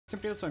Всем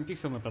привет, с вами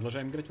PIKSEL, мы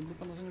продолжаем играть в игру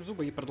по названию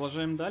Zooba и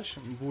продолжаем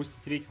дальше. Будете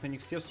встретить на них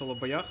все в соло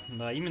боях.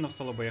 Да, именно в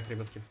соло боях,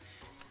 ребятки.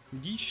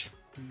 Дичь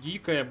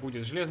дикая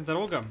будет. Железная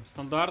дорога,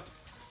 стандарт.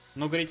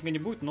 Много рейтинга не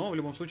будет, но в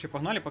любом случае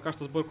погнали. Пока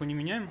что сборку не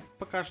меняем,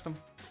 пока что.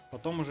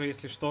 Потом уже,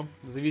 если что,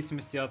 в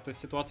зависимости от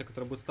ситуации,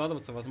 которая будет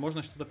складываться,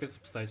 возможно, что-то придется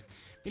поставить.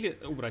 Или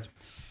убрать.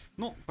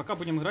 Ну, пока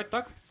будем играть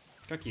так,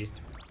 как есть.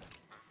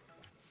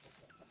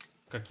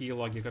 Какие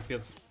лаги,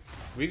 капец.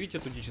 Вы видите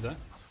эту дичь, да?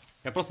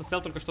 Я просто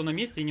стоял только что на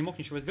месте и не мог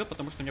ничего сделать,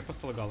 потому что меня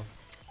просто лагало.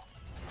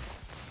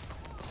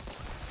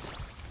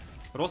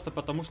 Просто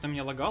потому что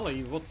меня лагало,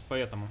 и вот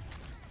поэтому.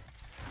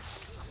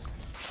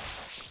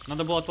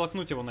 Надо было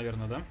оттолкнуть его,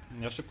 наверное, да?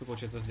 Я ошибку,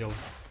 получается, сделал.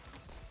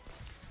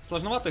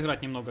 Сложновато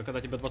играть немного,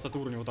 когда тебя 20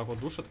 уровень вот так вот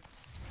душит.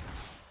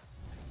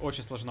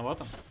 Очень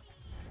сложновато.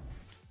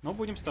 Но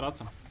будем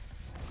стараться.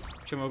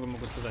 Что я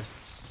могу сказать?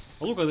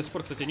 Лука до сих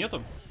пор, кстати,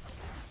 нету.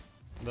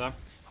 Да.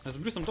 С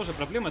Брюсом тоже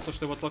проблема, то,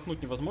 что его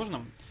оттолкнуть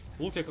невозможно.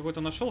 Лук я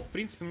какой-то нашел. В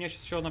принципе, у меня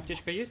сейчас еще одна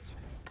аптечка есть.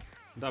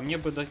 Да, мне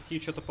бы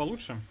дойти что-то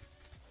получше.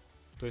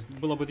 То есть,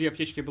 было бы 2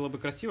 аптечки, было бы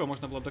красиво.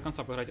 Можно было бы до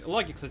конца поиграть.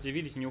 Лаги, кстати,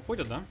 видите, не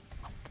уходят, да?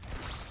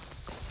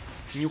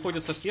 Не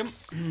уходят совсем.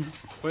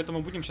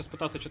 Поэтому будем сейчас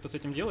пытаться что-то с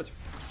этим делать.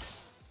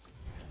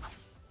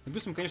 С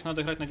Брюсом, конечно,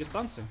 надо играть на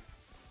дистанции.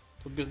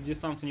 Тут без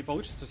дистанции не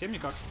получится совсем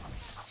никак.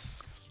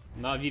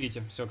 Да,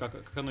 видите, все,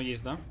 как оно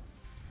есть, да?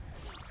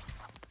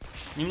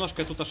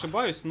 Немножко я тут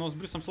ошибаюсь, но с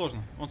Брюсом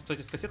сложно. Он,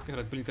 кстати, с кассеткой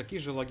играет. Блин, какие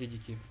же лаги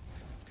дикие.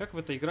 Как в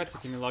это играть с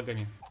этими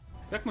лагами?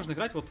 Как можно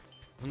играть вот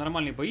в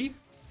нормальные бои,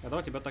 когда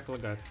у тебя так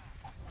лагает?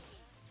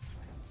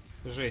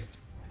 Жесть.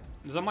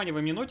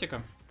 Заманиваем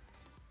енотика.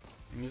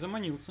 Не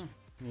заманился.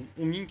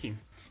 Умненький.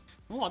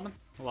 Ну ладно,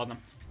 ладно.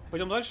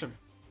 Пойдем дальше.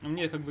 У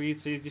меня, как бы,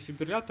 есть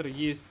дефибриллятор,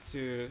 есть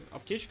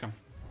аптечка.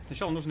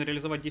 Сначала нужно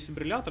реализовать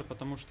дефибриллятор,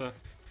 потому что...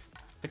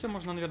 Хотя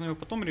можно, наверное, его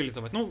потом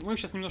реализовать. Ну, мы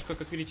сейчас немножко,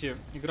 как видите,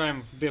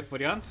 играем в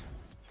деф-вариант.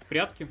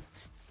 Прятки.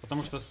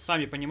 Потому что,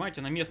 сами понимаете,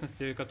 на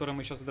местности, в которой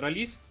мы сейчас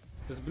дрались,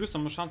 с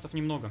Брюсом, ну, шансов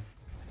немного.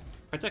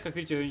 Хотя, как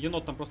видите,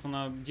 енот там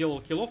просто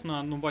делал киллов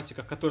на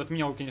нубасиках, которые от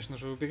меня, конечно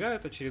же,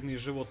 убегают. Очередные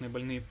животные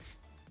больные,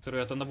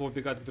 которые от одного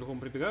убегают, к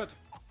другому прибегают.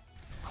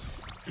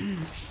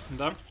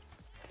 Да.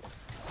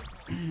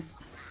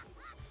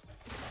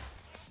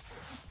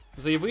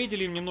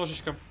 Заевейдили им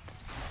немножечко.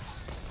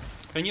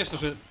 Конечно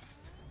же...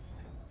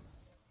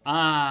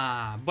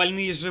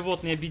 больные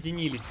животные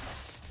объединились.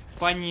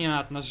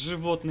 Понятно,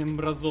 животные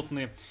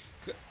мразотные.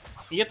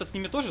 И это с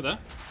ними тоже, да?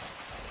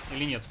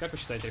 Или нет? Как вы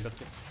считаете,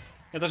 ребятки?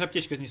 Я даже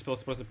аптечку не успел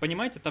использовать.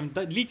 Понимаете, там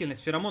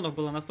длительность феромонов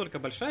была настолько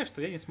большая,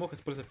 что я не смог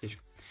использовать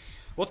аптечку.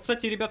 Вот,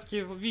 кстати,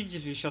 ребятки, вы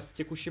видели сейчас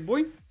текущий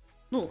бой.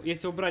 Ну,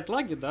 если убрать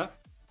лаги, да,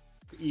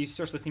 и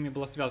все, что с ними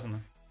было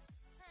связано.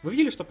 Вы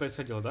видели, что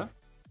происходило, да?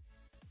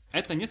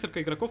 Это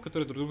несколько игроков,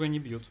 которые друг друга не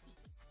бьют.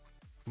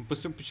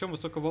 Причем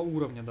высокого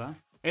уровня, да?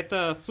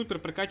 Это супер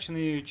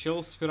прокачанный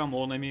чел с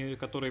феромонами,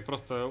 которые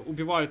просто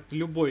убивают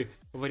любой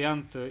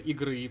вариант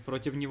игры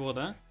против него,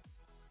 да?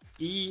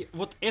 И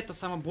вот это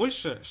самое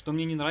большее, что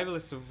мне не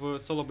нравилось в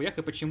соло боях,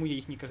 и почему я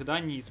их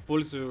никогда не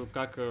использую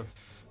как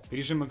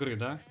режим игры,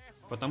 да?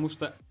 Потому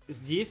что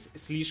здесь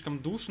слишком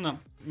душно,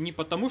 не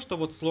потому что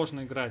вот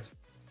сложно играть,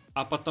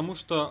 а потому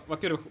что,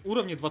 во-первых,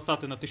 уровни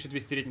 20 на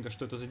 1200 рейтинга,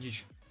 что это за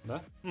дичь,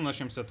 да? Ну,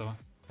 начнем с этого.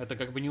 Это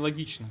как бы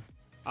нелогично.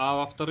 А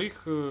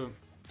во-вторых,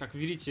 как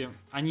видите,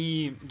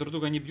 они друг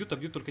друга не бьют, а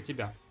бьют только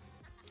тебя.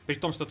 При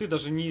том, что ты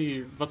даже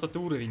не 20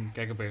 уровень,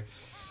 как бы.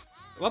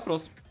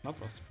 Вопрос.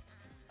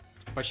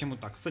 Почему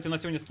так? Кстати, на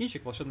сегодня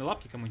скинчик, волшебные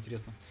лапки, кому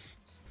интересно.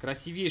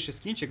 Красивейший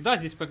скинчик. Да,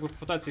 здесь как бы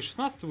попытаются и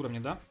 16 уровни,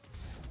 да?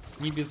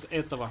 Не без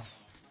этого.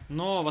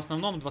 Но в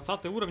основном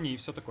 20 уровни и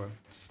все такое.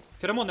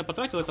 Феромоны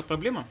потратил, это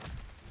проблема.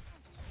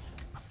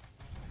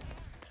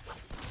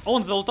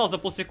 Он залутал за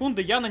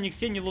полсекунды, я на них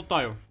все не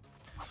лутаю.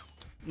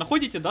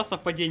 Находите, да,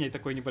 совпадение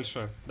такое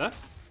небольшое, да?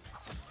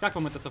 Как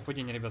вам это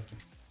совпадение, ребятки?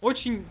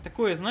 Очень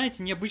такое,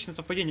 знаете, необычное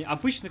совпадение.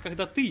 Обычно,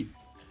 когда ты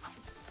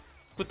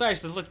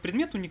пытаешься залутать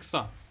предмет у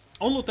Никса,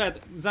 он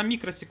лутает за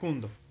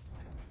микросекунду.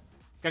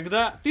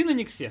 Когда ты на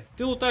Никсе,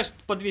 ты лутаешь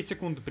по 2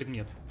 секунды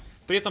предмет.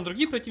 При этом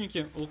другие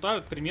противники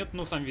лутают предмет,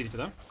 ну, сами видите,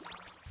 да?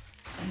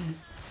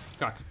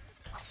 Как?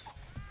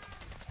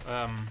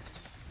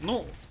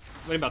 Ну,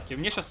 ребятки, у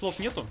меня сейчас слов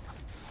нету.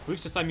 Вы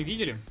все сами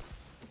видели.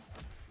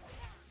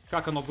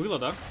 Как оно было,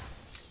 да?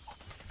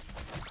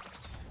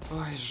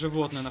 Ой,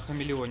 животное на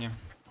хамелеоне.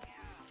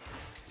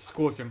 С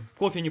кофе.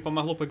 Кофе не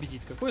помогло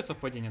победить. Какое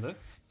совпадение, да?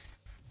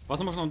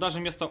 Возможно, он даже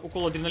вместо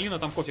укола адреналина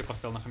там кофе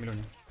поставил на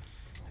хамелеоне.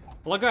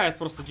 Лагает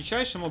просто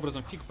дичайшим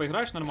образом. Фиг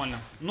поиграешь нормально.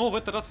 Но в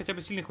этот раз хотя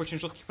бы сильных, очень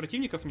жестких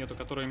противников нету,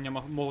 которые меня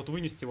могут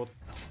вынести вот.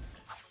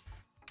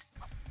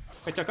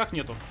 Хотя как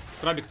нету?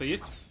 Крабик-то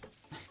есть.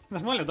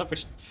 Нормально, да,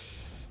 почти?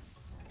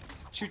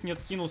 Чуть не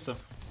откинулся.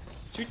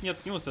 Чуть не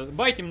откинулся.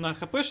 Байтим на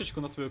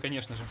хпшечку на свою,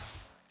 конечно же.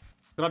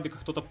 Крабика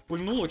кто-то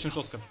пульнул очень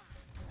жестко.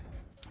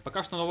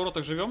 Пока что на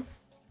воротах живем.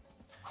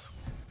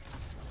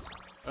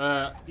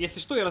 Если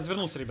что, я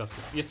развернулся, ребятки.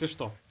 Если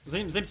что.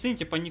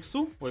 Зацените по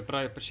Никсу. Ой,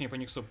 точнее по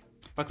Никсу.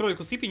 По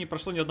кролику Сыпи не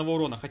прошло ни одного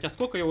урона. Хотя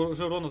сколько я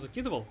уже урона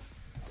закидывал.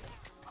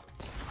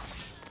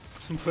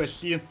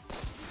 Блин.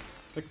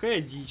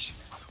 Какая дичь.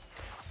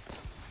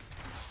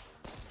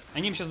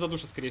 Они им сейчас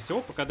задушат, скорее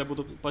всего, пока я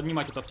буду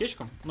поднимать эту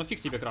аптечку. Но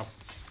фиг тебе, краб.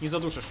 Не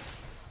задушишь.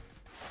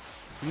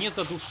 Не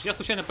задушишь. Я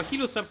случайно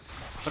похилился.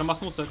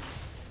 Промахнулся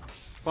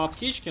по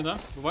аптечке, да?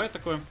 Бывает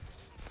такое.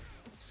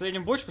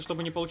 Средним бочку,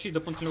 чтобы не получить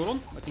дополнительный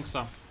урон от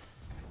Никса.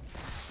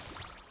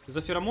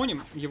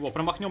 Заферомоним его.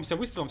 Промахнемся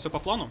выстрелом. Все по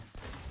плану.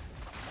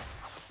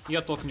 И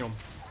оттолкнем.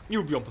 И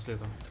убьем после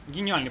этого.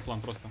 Гениальный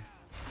план просто.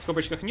 В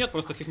скобочках нет,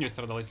 просто фигней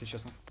страдал, если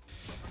честно.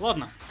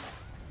 Ладно.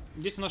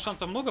 Здесь у нас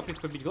шансов много, в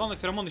принципе, победить. Главное,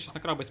 феромоны сейчас на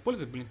краба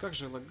использовать. Блин, как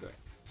же лагает.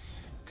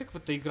 Как в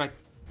это играть?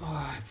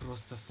 Ой,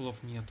 просто слов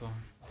нету.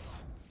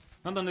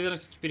 Надо, наверное,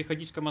 все-таки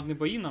переходить в командные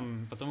бои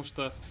нам, потому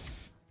что...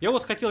 Я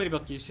вот хотел,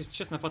 ребятки, если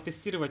честно,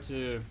 потестировать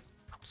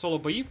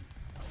соло-бои.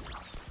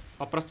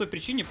 По простой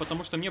причине,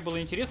 потому что мне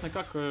было интересно,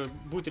 как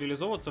будет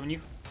реализовываться в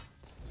них...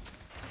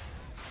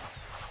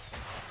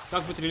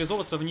 Как будет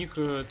реализовываться в них,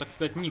 так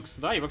сказать, Никс,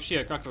 да? И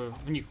вообще, как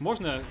в них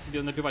можно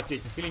себе набивать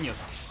рейтинг или нет.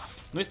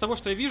 Но из того,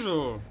 что я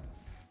вижу...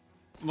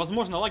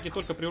 Возможно, лаги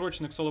только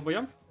приурочены к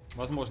соло-боям.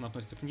 Возможно,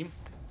 относятся к ним.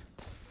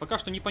 Пока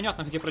что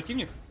непонятно, где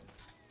противник.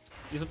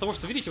 Из-за того,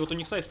 что, видите, вот у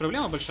Никса есть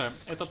проблема большая.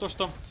 Это то,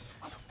 что...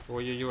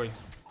 Ой-ой-ой.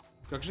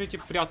 Как же эти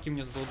прятки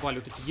мне задолбали.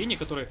 Вот эти гении,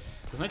 которые...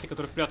 Знаете,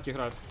 которые в прятки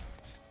играют.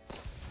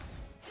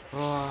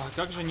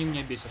 Как же они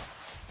меня бесят.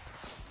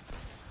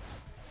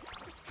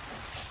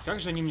 Как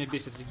же они меня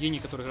бесят, эти гении,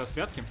 которые играют в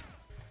прятки.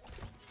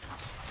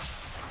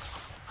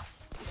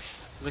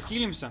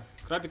 Захилимся.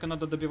 Крабика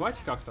надо добивать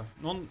как-то.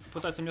 Но он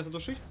пытается меня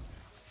задушить.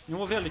 У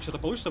него вряд ли что-то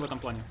получится в этом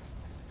плане.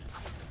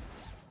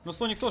 Но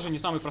слоник тоже не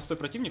самый простой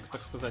противник,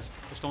 так сказать.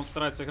 Потому что он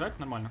старается играть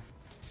нормально.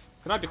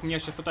 Крабик меня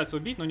сейчас пытается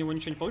убить, но у него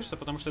ничего не получится,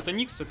 потому что это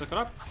Никс, это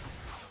краб.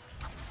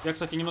 Я,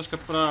 кстати, немножко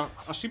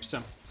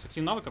ошибся с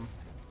активным навыком.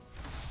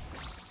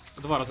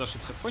 2 раза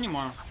ошибся.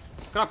 Понимаю.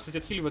 Краб, кстати,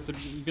 отхиливается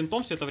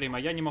бинтом все это время, а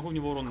я не могу в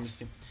него урон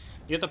нанести.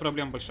 И это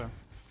проблема большая.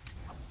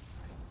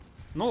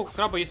 Но у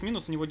краба есть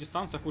минус, у него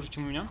дистанция хуже,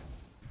 чем у меня.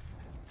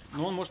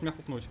 Но он может меня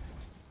хукнуть.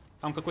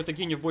 Там какой-то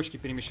гений в бочке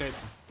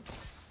перемещается.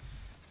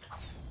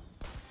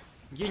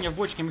 Гения в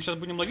бочке мы сейчас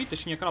будем ловить,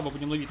 точнее краба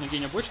будем ловить на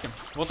гения в бочке.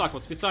 Вот так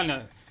вот,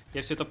 специально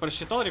я все это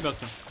просчитал,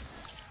 ребятки.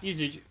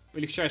 Изи,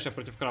 легчайшая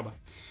против краба.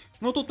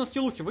 Ну тут на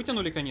скиллухе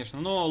вытянули,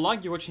 конечно, но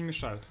лаги очень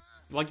мешают.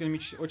 Лаги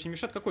очень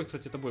мешают. Какой,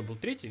 кстати, это бой был?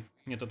 Третий?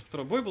 Нет, это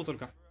второй бой был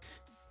только.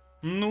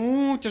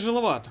 Ну,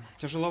 тяжеловато,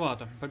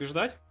 тяжеловато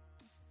побеждать.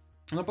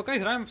 Но пока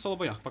играем в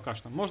соло-боях, пока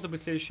что. Может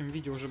быть, в следующем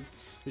видео уже, в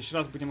следующий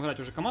раз будем играть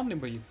уже командные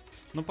бои.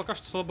 Но пока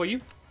что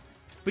соло-бои.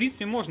 В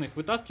принципе, можно их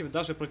вытаскивать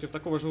даже против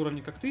такого же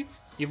уровня, как ты.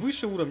 И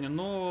выше уровня,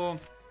 но...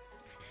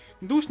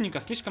 Душненько.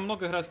 Слишком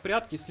много играют в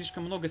прятки,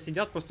 слишком много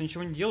сидят, просто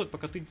ничего не делают,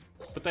 пока ты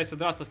пытаешься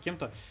драться с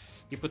кем-то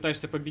и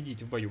пытаешься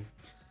победить в бою.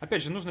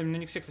 Опять же, нужно на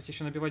Никсе, кстати,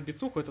 еще набивать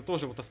бицуху. Это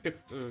тоже вот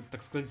аспект,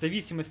 так сказать,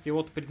 зависимости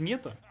от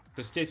предмета. То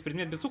есть у тебя есть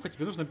предмет бицуха,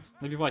 тебе нужно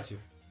набивать ее.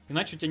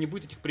 Иначе у тебя не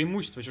будет этих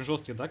преимуществ очень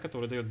жестких, да,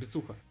 которые дает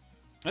бицуха.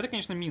 Это,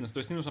 конечно, минус. То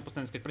есть не нужно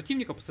постоянно искать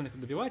противников, постоянно их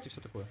добивать и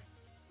все такое.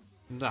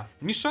 Да.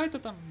 Мешает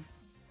это?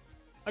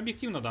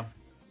 Объективно, да.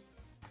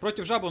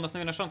 Против жабы у нас,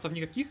 наверное, шансов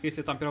никаких,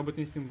 если там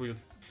первобытный инстинкт будет.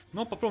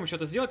 Но попробуем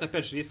что-то сделать.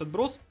 Опять же, есть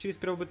отброс через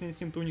первобытный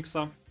инстинкт у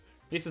Никса.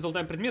 Если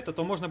залутаем предметы,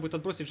 то можно будет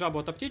отбросить жабу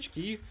от аптечки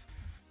и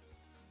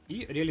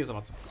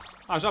реализоваться.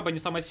 А, жаба не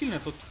самая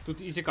сильная,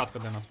 тут изи-катка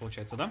для нас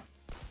получается, да?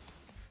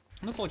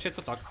 Ну,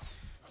 получается так.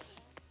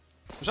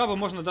 Жабу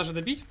можно даже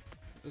добить,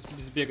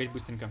 сбегать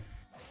быстренько.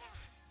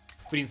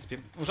 В принципе.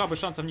 У жабы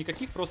шансов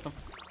никаких просто.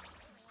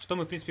 Что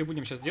мы, в принципе,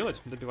 будем сейчас делать?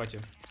 Добивать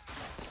ее.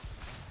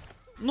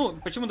 Ну,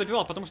 почему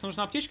добивал? Потому что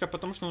нужна аптечка,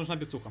 потому что нужна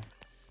бицуха.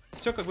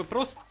 Все как бы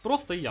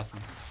просто и ясно.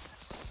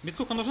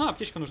 Бицуха нужна,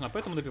 аптечка нужна,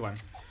 поэтому добиваем.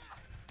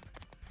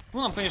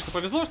 Ну, нам, конечно,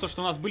 повезло,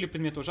 что у нас были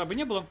предметы, у жабы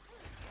не было.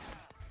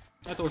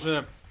 Это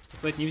уже, так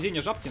сказать, не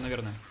везение жабки,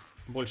 наверное,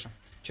 больше,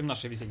 чем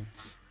наше везение.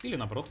 Или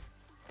наоборот.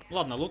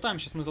 Ладно, лутаем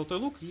сейчас мы золотой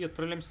лук и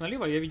отправляемся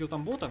налево. Я видел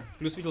там бота,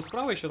 плюс видел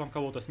справа еще там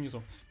кого-то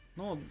снизу.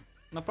 Но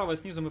направо и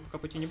снизу мы пока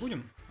пойти не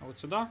будем. А вот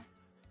сюда.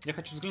 Я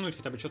хочу взглянуть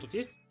хотя бы, что тут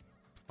есть.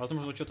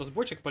 Возможно, что-то с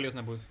бочек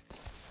полезное будет.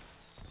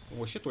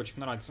 О, щиточек,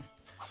 нравится.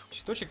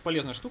 Щиточек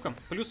полезная штука.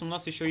 Плюс у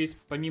нас еще есть,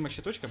 помимо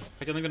щиточка,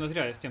 хотя, наверное,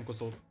 зря я стенку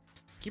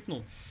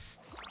скипнул.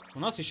 У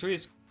нас еще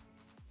есть...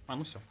 А,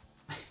 ну все.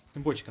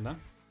 Бочка, да?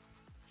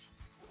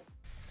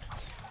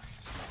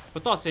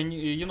 Пытался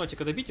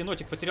енотика добить,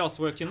 енотик потерял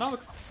свой активный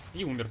навык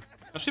и умер.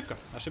 Ошибка,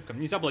 ошибка.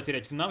 Нельзя было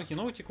терять навык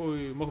енотику,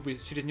 и мог бы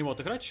через него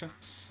отыграть еще.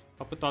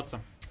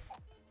 Попытаться.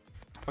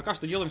 Пока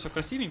что делаем все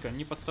красивенько,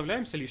 не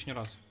подставляемся лишний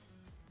раз.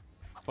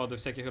 Под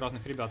всяких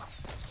разных ребят.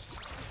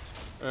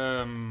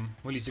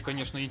 Лизи,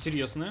 конечно,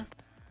 интересная.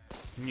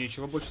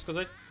 Нечего больше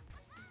сказать.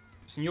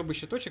 С нее бы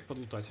щиточек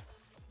подлутать.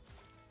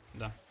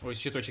 Да. Ой,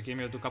 щиточек, я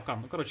имею в виду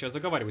капкан. Ну, короче, я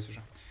заговариваюсь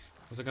уже.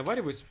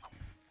 Заговариваюсь.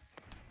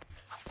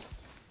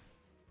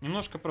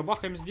 Немножко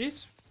пробахаем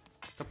здесь.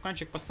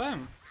 Капканчик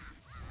поставим.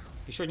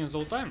 Еще один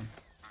залутаем.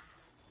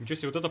 Ничего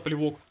себе, вот это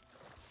плевок.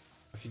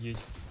 Офигеть.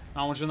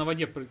 А, он же на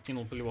воде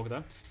кинул плевок,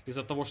 да?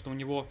 Из-за того, что у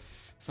него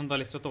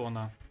сандали святого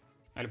на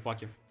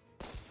альпаке.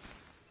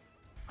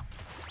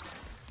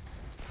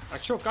 А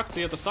чё, как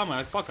ты это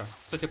самое, альпака?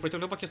 Кстати,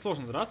 против альпаки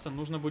сложно драться,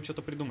 нужно будет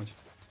что-то придумать.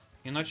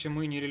 Иначе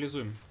мы не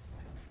реализуем.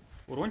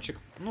 Урончик.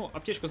 Ну,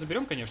 аптечку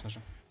заберем, конечно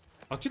же.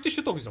 А где ты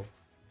щиток взял?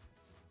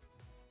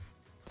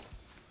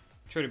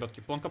 Чё,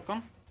 ребятки, план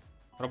капкан?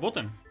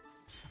 Работаем?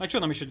 А что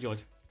нам еще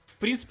делать? В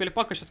принципе,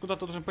 альпака сейчас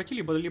куда-то должен пойти,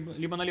 либо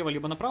налево,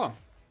 либо направо.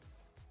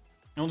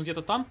 Он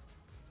где-то там.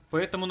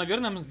 Поэтому,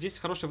 наверное, здесь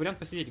хороший вариант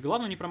посидеть.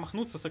 Главное не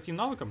промахнуться с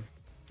активным навыком.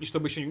 И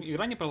чтобы еще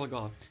игра не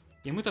пролагала.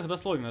 И мы тогда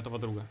словим этого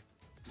друга.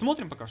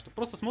 Смотрим пока что,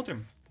 просто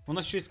смотрим. У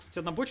нас еще есть, кстати,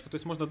 одна бочка, то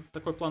есть можно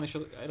такой план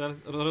еще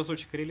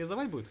разочек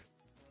реализовать будет.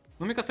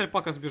 Но мне кажется,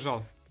 альпака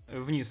сбежал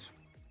вниз,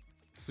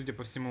 судя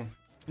по всему.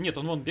 Нет,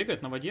 он вон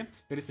бегает на воде.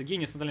 Говорится,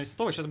 гений сандального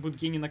святого, сейчас будет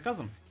гений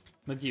наказан.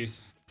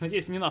 Надеюсь.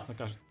 Надеюсь, не нас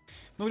накажет.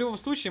 Но в любом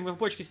случае, мы в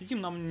бочке сидим,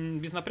 нам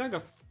без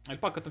напрягов.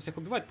 Альпака там всех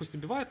убивает, пусть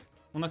убивает.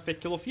 У нас 5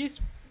 киллов есть.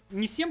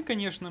 Не 7,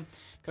 конечно.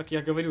 Как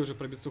я говорил уже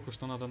про бицуху,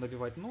 что надо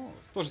набивать. Но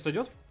тоже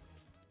сойдет.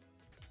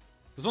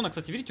 Зона,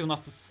 кстати, видите, у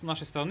нас с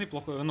нашей стороны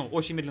плохо, ну,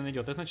 очень медленно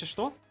идет. Это значит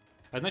что?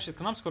 Это значит,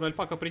 к нам скоро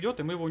альпака придет,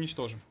 и мы его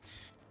уничтожим.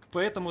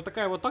 Поэтому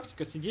такая вот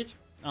тактика, сидеть,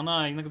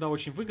 она иногда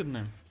очень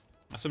выгодная.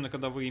 Особенно,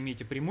 когда вы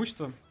имеете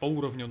преимущество по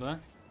уровню, да?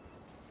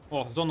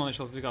 О, зона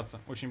начала сдвигаться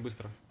очень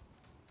быстро.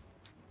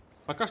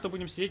 Пока что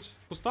будем сидеть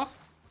в кустах.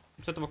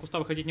 С этого куста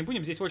выходить не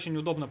будем. Здесь очень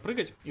удобно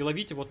прыгать и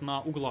ловить вот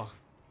на углах.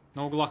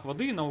 На углах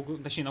воды,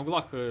 точнее, на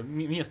углах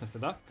местности,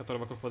 да?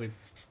 Которые вокруг воды.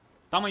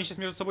 Там они сейчас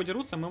между собой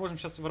дерутся, мы можем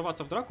сейчас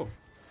ворваться в драку.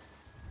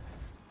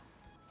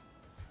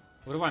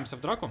 Врываемся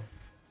в драку.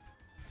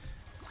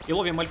 И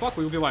ловим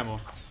альпаку и убиваем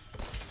его.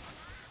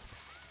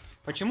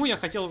 Почему я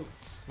хотел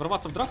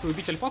ворваться в драку и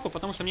убить альпаку?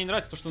 Потому что мне не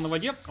нравится то, что он на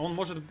воде. Он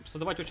может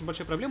создавать очень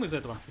большие проблемы из-за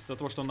этого. Из-за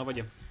того, что он на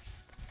воде.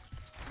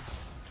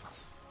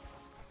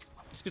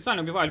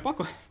 Специально убиваю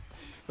альпаку.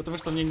 Потому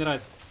что мне не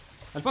нравится.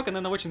 Альпака,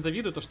 наверное, очень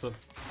завидует то, что...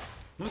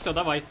 Ну все,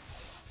 давай.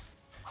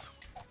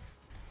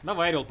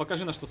 Давай, Орел,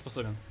 покажи, на что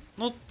способен.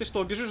 Ну, ты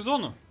что, убежишь в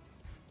зону?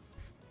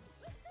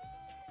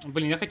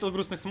 Блин, я хотел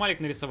грустных смайлик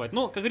нарисовать.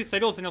 Но, как говорится,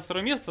 Орел занял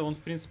второе место. Он, в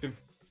принципе,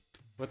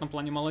 в этом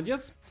плане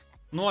молодец.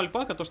 Но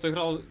альпака, то, что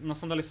играл на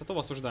сандале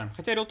святого, осуждаем.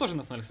 Хотя Орел тоже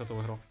на сандале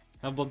святого играл.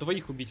 Надо было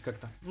двоих убить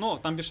как-то. Но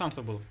там без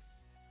шансов было.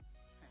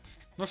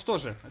 Ну что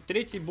же,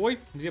 третий бой,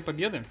 2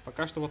 победы.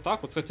 Пока что вот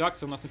так вот. Кстати,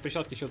 акция у нас на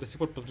перчатке еще до сих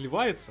пор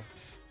подливается.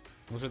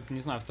 Уже, не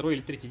знаю, 2-й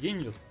или 3-й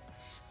день идет.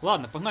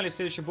 Ладно, погнали в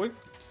следующий бой.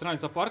 Страна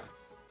зоопарк.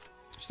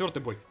 4-й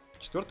бой.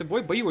 4-й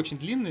бой. Бои очень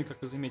длинные,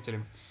 как вы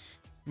заметили.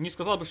 Не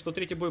сказал бы, что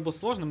 3-й бой был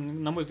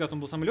сложным. На мой взгляд, он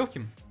был самым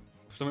легким.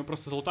 Что мы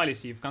просто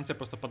залутались и в конце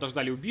просто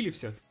подождали и убили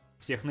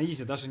всех на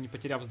изи, даже не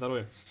потеряв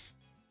здоровье.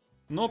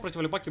 Но против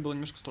альпаки было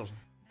немножко сложно.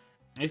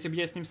 Если бы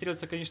я с ним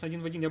встретился, конечно,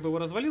 1 в 1, я бы его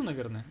развалил,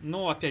 наверное.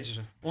 Но, опять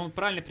же, он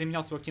правильно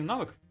применял свой активный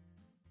навык.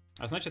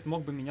 А значит,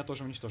 мог бы меня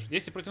тоже уничтожить.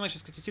 Если против нас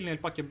сейчас, кстати, сильный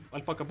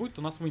альпака будет,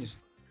 то нас вынесет.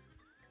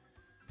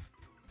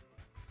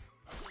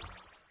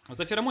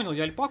 Заферомонил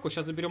я альпаку,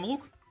 сейчас заберем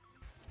лук.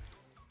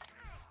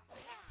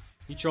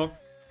 И чё?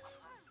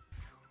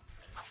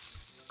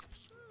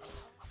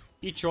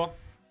 И чё?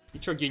 И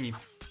чё, гений?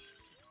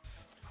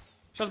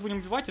 Сейчас будем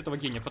убивать этого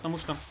гения, потому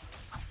что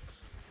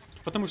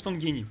он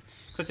гений.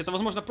 Кстати, это,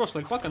 возможно,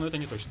 прошлый альпака, но это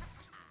не точно.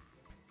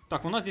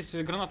 Так, у нас здесь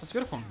граната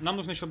сверху. Нам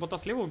нужно еще бота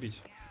слева убить.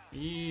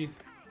 И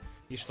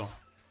что?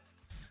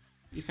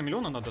 И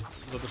хамелеона надо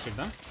задушить,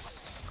 да?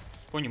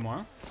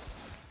 Понимаю.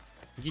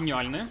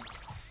 Гениальное.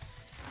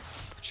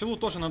 Пчелу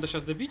тоже надо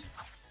сейчас добить.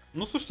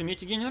 Ну, слушайте, мне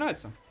эти гении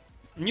нравятся.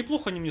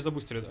 Неплохо они мне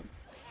забустили, да?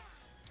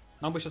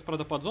 Нам бы сейчас,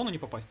 правда, под зону не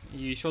попасть. И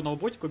еще одного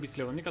ботика убить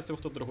слева. Мне кажется, его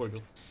кто-то другой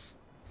бил.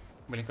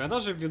 Блин, когда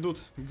же ведут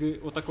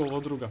вот такого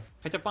вот друга?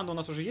 Хотя панда у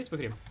нас уже есть в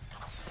игре.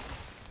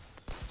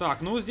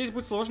 Так, ну здесь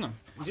будет сложно.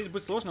 Здесь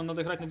будет сложно,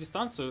 надо играть на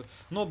дистанцию.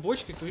 Но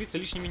бочки, как говорится,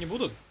 лишними не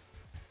будут.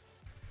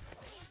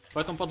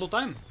 Поэтому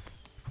подлутаем.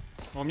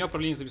 О, у меня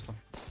управление зависло.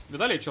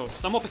 Видали, что?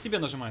 Само по себе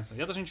нажимается.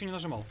 Я даже ничего не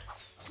нажимал.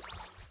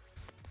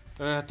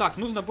 Так,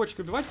 нужно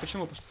бочки убивать.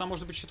 Почему? Потому что там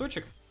может быть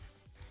щиточек.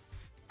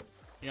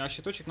 А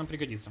щиточек нам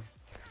пригодится.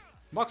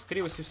 Бак,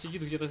 скорее всего,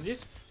 сидит где-то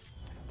здесь.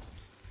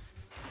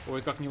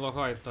 Ой, как не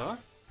лагает-то, а?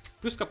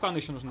 Плюс капканы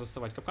еще нужно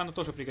доставать. Капканы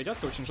тоже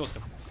пригодятся очень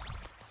жестко.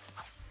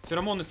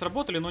 Феромоны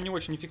сработали, но не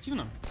очень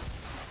эффективно.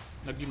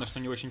 Обидно, что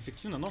не очень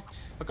эффективно, но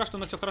пока что у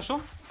нас все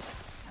хорошо.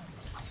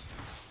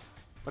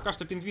 Пока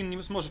что пингвин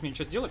не сможет мне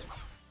ничего сделать.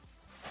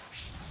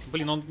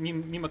 Блин, он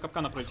мимо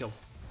капкана пролетел.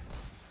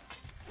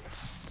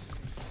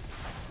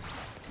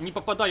 Не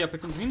попадаю я по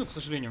пингвину, к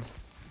сожалению.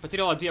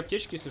 Потеряла 2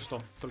 аптечки, если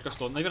что. Только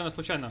что. Наверное,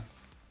 случайно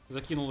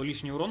закинул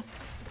лишний урон.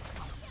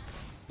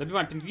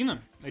 Добиваем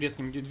пингвина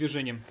резким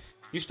движением.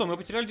 И что, мы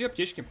потеряли 2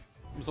 аптечки.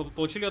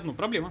 Получили 1.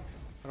 Проблема.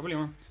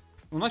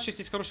 У нас сейчас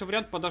есть хороший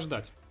вариант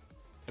подождать.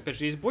 Опять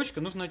же, есть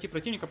бочка. Нужно найти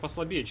противника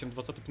послабее, чем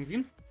 20-й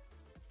пингвин.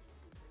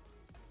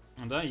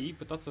 Да, и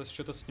пытаться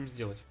что-то с этим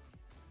сделать.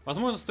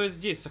 Возможно, стоит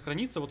здесь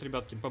сохраниться, вот,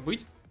 ребятки,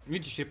 побыть.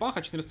 Видите,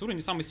 черепаха, 14 уровень,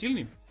 не самый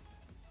сильный.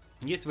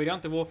 Есть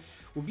вариант его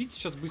убить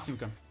сейчас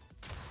быстренько.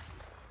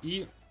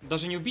 И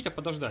даже не убить, а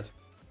подождать.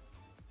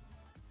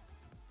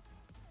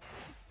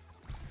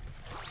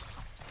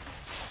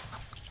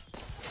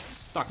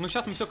 Так, ну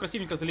сейчас мы все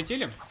красивенько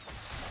залетели.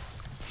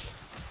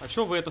 А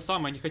чё вы это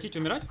самое, не хотите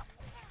умирать?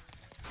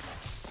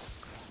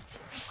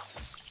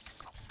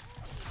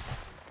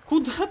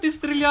 Куда ты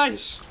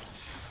стреляешь?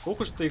 Ох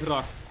уж эта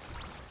игра.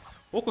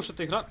 Ох уж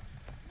эта игра.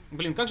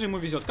 Блин, как же ему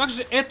везет. Как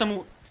же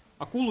этому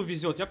акулу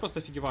везет. Я просто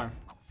офигеваю.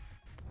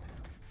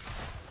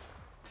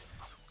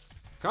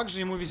 Как же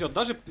ему везет.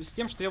 Даже с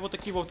тем, что я вот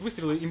такие вот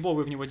выстрелы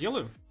имбовые в него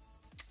делаю.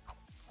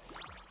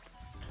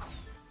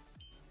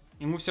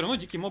 Ему все равно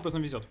диким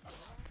образом везет.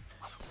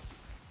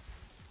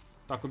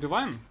 Так,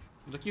 убиваем.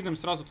 Закидываем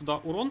сразу туда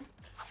урон.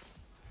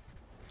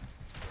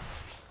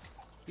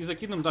 И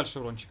закидываем дальше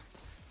урончик.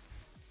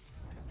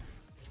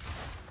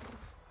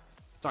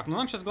 Так, ну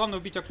нам сейчас главное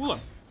убить акула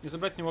и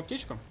забрать с него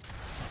аптечку.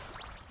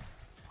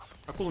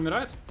 Акула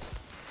умирает.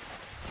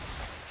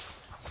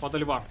 Под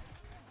льва.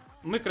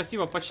 Мы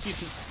красиво почти...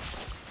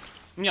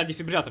 У меня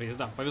дефибриллятор есть,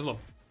 да, повезло.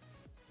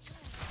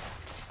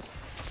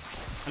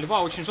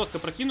 Льва очень жестко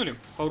прокинули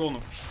по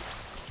урону.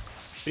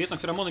 При этом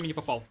феромонами не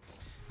попал.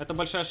 Это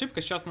большая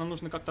ошибка. Сейчас нам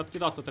нужно как-то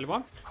откидаться от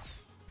льва.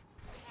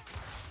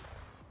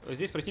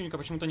 Здесь противника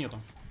почему-то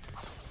нету.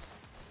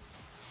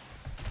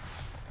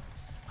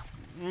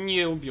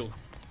 Не убил.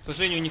 К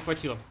сожалению, не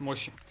хватило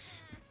мощи.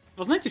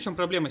 Вы знаете, в чем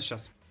проблема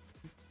сейчас?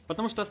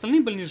 Потому что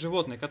остальные больные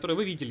животные, которые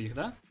вы видели их,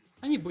 да?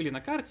 Они были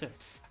на карте,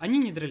 они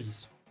не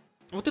дрались.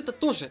 Вот это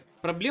тоже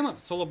проблема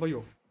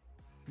соло-боев.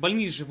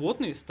 Больные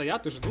животные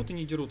стоят и ждут и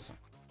не дерутся.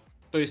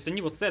 То есть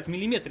они вот стоят в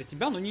миллиметре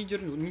тебя, но не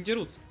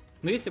дерутся.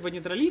 Но если бы они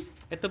дрались,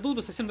 это был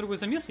бы совсем другой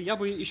замес, и я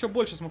бы еще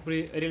больше смог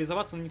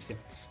реализоваться на них все.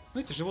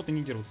 Но эти животные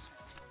не дерутся.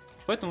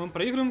 Поэтому мы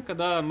проигрываем,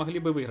 когда могли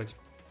бы выиграть.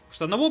 Потому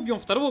что одного бьем,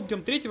 второго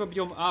бьем, третьего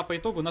бьем, а по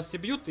итогу нас все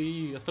бьют,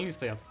 и остальные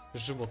стоят.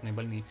 Животные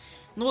больные.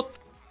 Ну вот,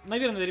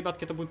 наверное,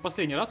 ребятки, это будет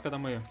последний раз, когда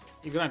мы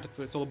играем, так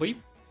сказать, соло-бои.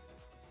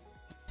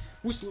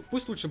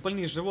 Пусть лучше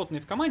больные животные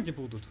в команде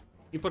будут.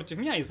 И против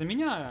меня, и за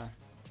меня.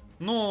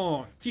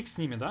 Но фиг с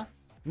ними, да?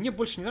 Мне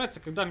больше не нравится,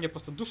 когда меня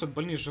просто душат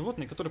больные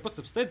животные, которые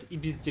просто стоят и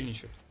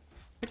бездельничают.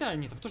 Хотя,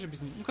 нет, там тоже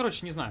бездельничают. Ну,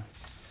 короче, не знаю.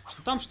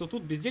 Что там, что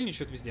тут,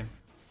 бездельничают везде.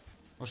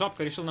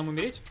 Жабка решил нам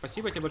умереть.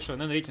 Спасибо тебе большое.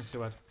 Наверное, рейтинг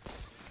сливает.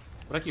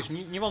 Братиш,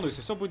 не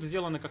волнуйся, все будет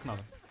сделано как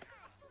надо.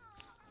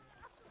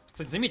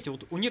 Кстати, заметьте,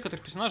 вот у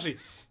некоторых персонажей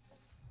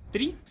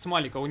 3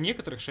 смайлика, а у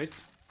некоторых 6.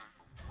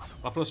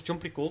 Вопрос, в чем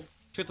прикол?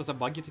 Что это за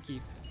баги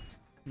такие?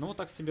 Ну, вот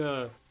так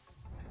себя...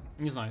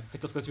 Не знаю,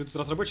 хотел сказать, ведут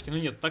разработчики, но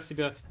нет, так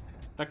себя...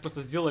 Так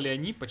просто сделали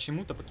они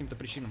почему-то, по каким-то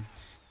причинам.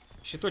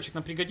 Щиточек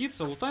нам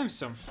пригодится, лутаем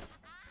все.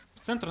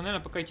 В центр,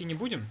 наверное, пока идти не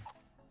будем.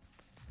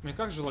 Блин,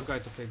 как же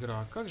лагает эта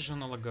игра, как же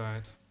она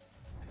лагает.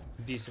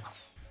 Бесит.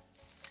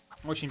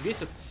 Очень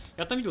бесит.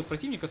 Я там видел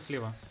противника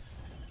слева.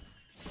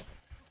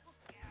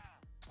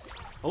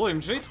 Ловим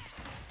Джейд.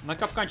 На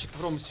капканчик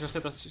попробуем сейчас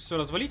это все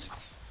развалить.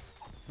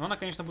 Но она,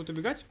 конечно, будет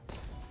убегать.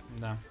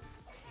 Да.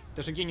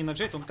 Это же гений на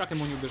Джейд, он как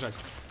ему не убежать?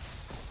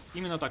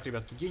 Именно так,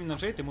 ребят. Гений на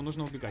Джейд, ему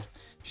нужно убегать.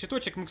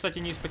 Щиточек мы, кстати,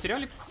 не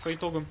потеряли по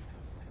итогу.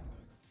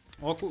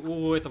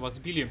 У этого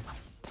сбили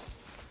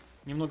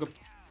немного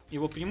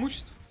его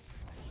преимуществ.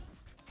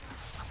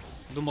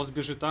 Думал,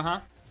 сбежит,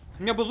 ага.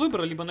 У меня был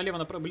выбор либо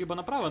налево, либо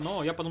направо,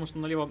 но я подумал, что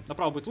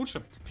направо будет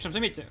лучше. Причем,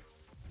 заметьте,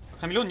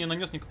 хамелеон не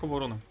нанес никакого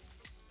урона.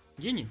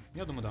 Гений?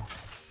 Я думаю, да.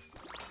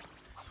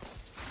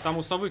 Там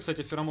у совы,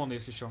 кстати, феромоны,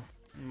 если что.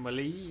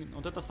 Блин,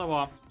 вот это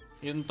сова.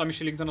 И, ну, там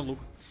еще легендарный лук.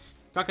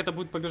 Как это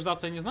будет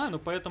побеждаться, я не знаю, но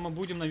поэтому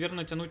будем,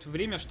 наверное, тянуть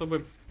время,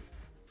 чтобы...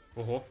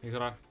 Ого,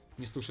 игра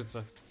не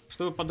слушается.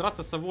 Чтобы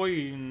подраться с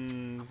совой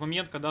в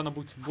момент, когда она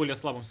будет в более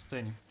слабом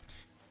состоянии.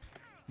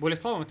 Более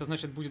слабым, это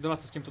значит, будет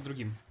драться с кем-то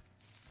другим.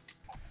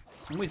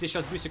 Мы здесь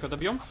сейчас Брюсика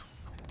добьем.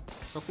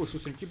 Какой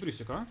шустренький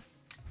Брюсик, а?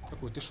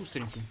 Какой ты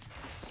шустренький.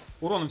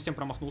 Уроном всем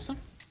промахнулся.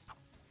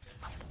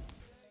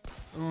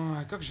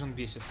 Ой, как же он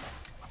бесит.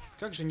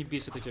 Как же не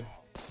бесит эти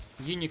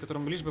гении,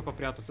 которым лишь бы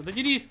попрятаться. Да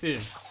дерись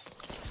ты!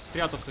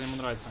 Прятаться ему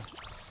нравится.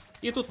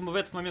 И тут в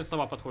этот момент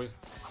сова подходит.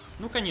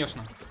 Ну,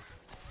 конечно.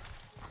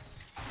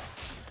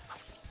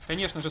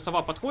 Конечно же,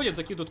 сова подходит,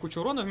 закидывает кучу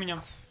урона в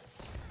меня.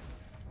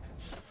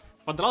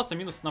 Подрался,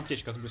 минус одна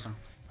аптечка с Брюсом.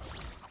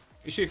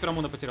 Еще и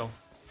феромоны потерял.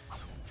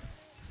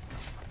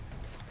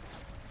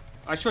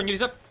 А что,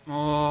 нельзя...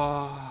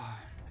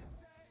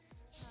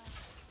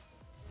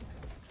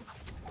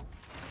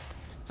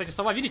 Кстати,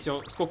 сова, видите,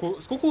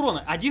 сколько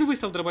урона? Один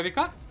выстрел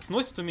дробовика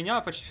сносит у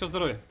меня почти все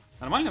здоровье.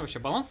 Нормально вообще?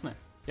 Балансное?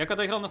 Я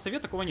когда играл на сове,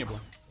 такого не было.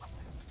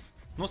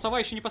 Но сова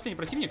еще не последний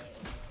противник.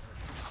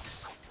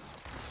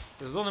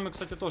 С зонами,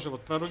 кстати, тоже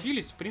вот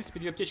прорубились. В принципе,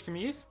 2 аптечки у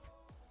меня есть.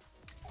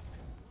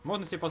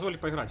 Можно себе позволить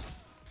поиграть.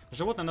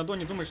 Животное на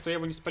доне думает, что я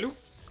его не спалю.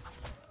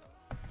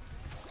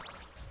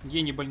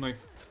 Гений больной.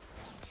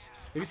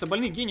 Говорится,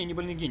 больные гении, не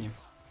больные гении.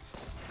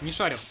 Не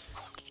шарят.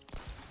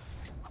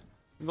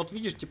 Вот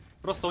видите,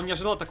 просто он не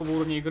ожидал такого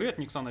уровня игры от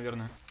Никса,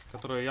 наверное.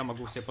 Которую я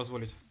могу себе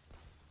позволить.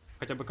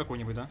 Хотя бы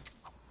какой-нибудь, да?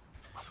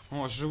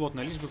 О,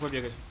 животное, лишь бы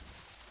побегать.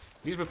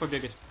 Лишь бы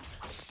побегать.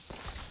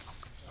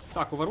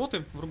 Так, у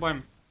вороты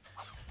врубаем.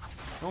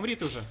 Умри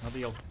ты уже,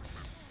 надоел.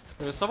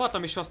 Сова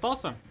там еще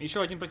остался.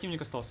 Еще один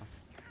противник остался.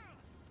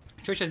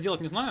 Что сейчас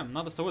делать, не знаю.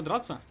 Надо с совой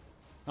драться.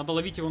 Надо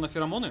ловить его на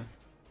феромоны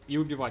и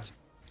убивать.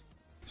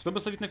 Чтобы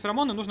словить на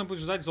феромоны, нужно будет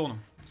ждать зону.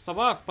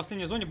 Сова в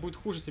последней зоне будет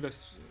хуже себя,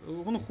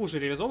 ну, хуже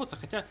реализовываться,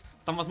 хотя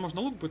там,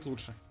 возможно, лук будет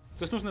лучше.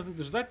 То есть нужно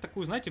ждать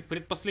такую, знаете,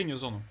 предпоследнюю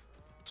зону,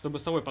 чтобы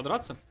с совой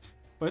подраться.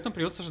 Поэтому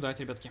придется ждать,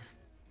 ребятки.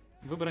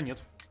 Выбора нет.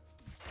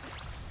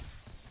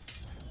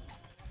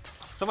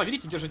 Сова,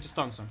 видите, держит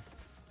дистанцию.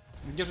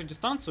 Держит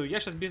дистанцию. Я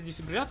сейчас без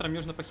дефибриллятора, мне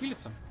нужно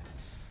похилиться.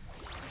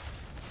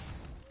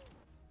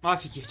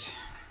 Офигеть.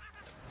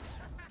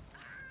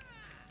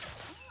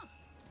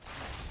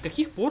 С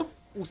каких пор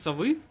у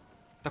совы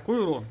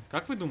такой урон?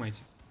 Как вы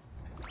думаете?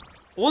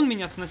 Он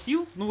меня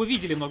сносил, ну вы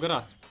видели много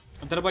раз,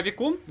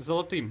 дробовиком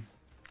золотым.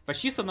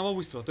 Почти с одного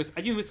выстрела. То есть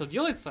один выстрел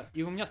делается,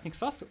 и у меня с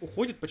Никсаса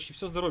уходит почти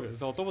все здоровье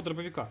золотого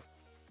дробовика.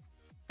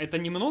 Это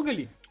немного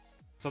ли?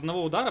 С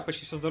одного удара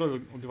почти все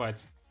здоровье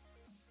убивается.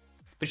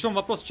 Причем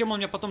вопрос, чем он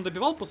меня потом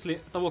добивал после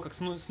того, как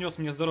снес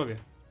мне здоровье.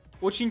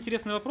 Очень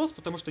интересный вопрос,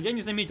 потому что я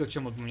не заметил,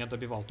 чем он меня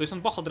добивал. То есть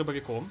он бахал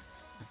дробовиком,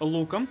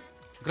 луком,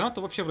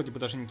 гранату вообще вроде бы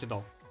даже не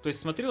кидал. То есть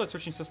смотрелось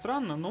очень все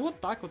странно, но вот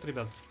так вот,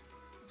 ребятки.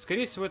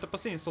 Скорее всего, это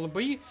последние соло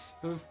бои.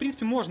 В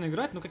принципе, можно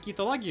играть, но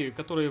какие-то лаги,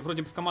 которые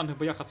вроде бы в командных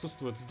боях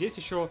отсутствуют, здесь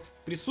еще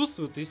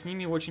присутствуют, и с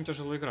ними очень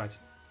тяжело играть.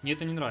 Мне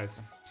это не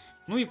нравится.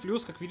 Ну и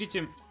плюс, как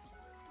видите,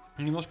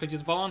 немножко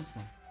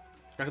дисбалансно.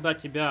 Когда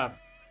тебя...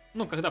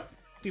 Ну, когда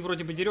ты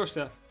вроде бы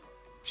дерешься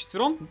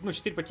вчетвером, ну,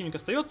 4 противника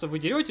остается, вы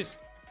деретесь,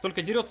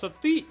 только дерется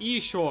ты и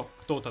еще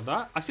кто-то,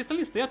 да? А все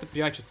остальные стоят и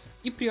прячутся.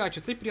 И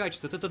прячутся, и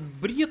прячутся. Это этот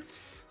бред...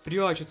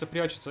 Прячутся,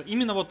 прячутся.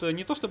 Именно вот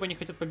не то, чтобы они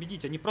хотят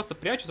победить, они просто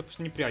прячутся, потому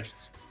что они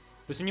прячутся.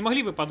 То есть они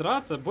могли бы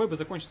подраться, бой бы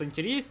закончился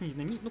интереснее.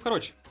 Ну,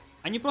 короче,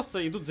 они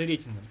просто идут за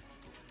рейтингом.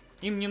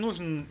 Им не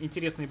нужен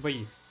интересные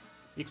бои.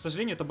 И, к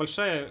сожалению, это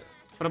большая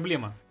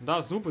проблема.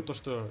 Да, зубы, то,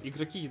 что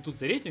игроки идут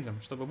за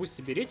рейтингом, чтобы бустить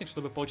себе рейтинг,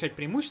 чтобы получать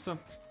преимущество.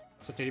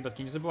 Кстати,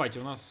 ребятки, не забывайте,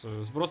 у нас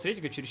сброс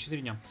рейтинга через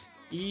 4 дня.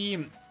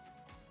 И,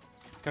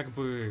 как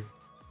бы,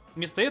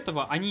 вместо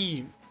этого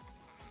они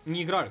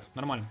не играют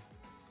нормально.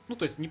 Ну,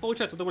 то есть, не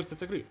получают удовольствие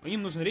от игры.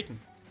 Им нужен рейтинг.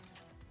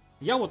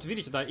 Я вот,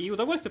 видите, да, и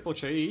удовольствие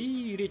получаю,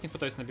 и рейтинг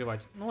пытаюсь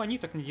набивать. Но они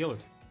так не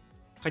делают.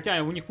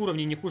 Хотя у них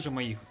уровни не хуже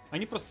моих.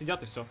 Они просто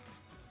сидят и все.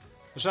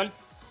 Жаль.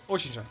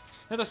 Очень жаль.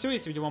 Это все.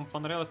 Если видео вам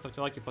понравилось, ставьте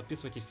лайки,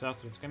 подписывайтесь,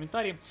 оставляйте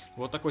комментарии.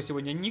 Вот такой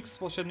сегодня Никс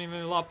с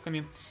волшебными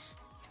лапками.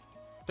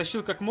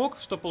 Тащил как мог.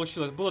 Что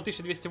получилось? Было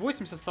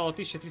 1280, стало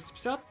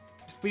 1350.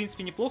 В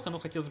принципе, неплохо, но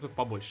хотелось бы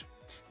побольше.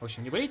 В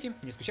общем, не болейте,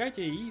 не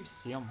скучайте, и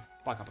всем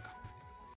пока-пока.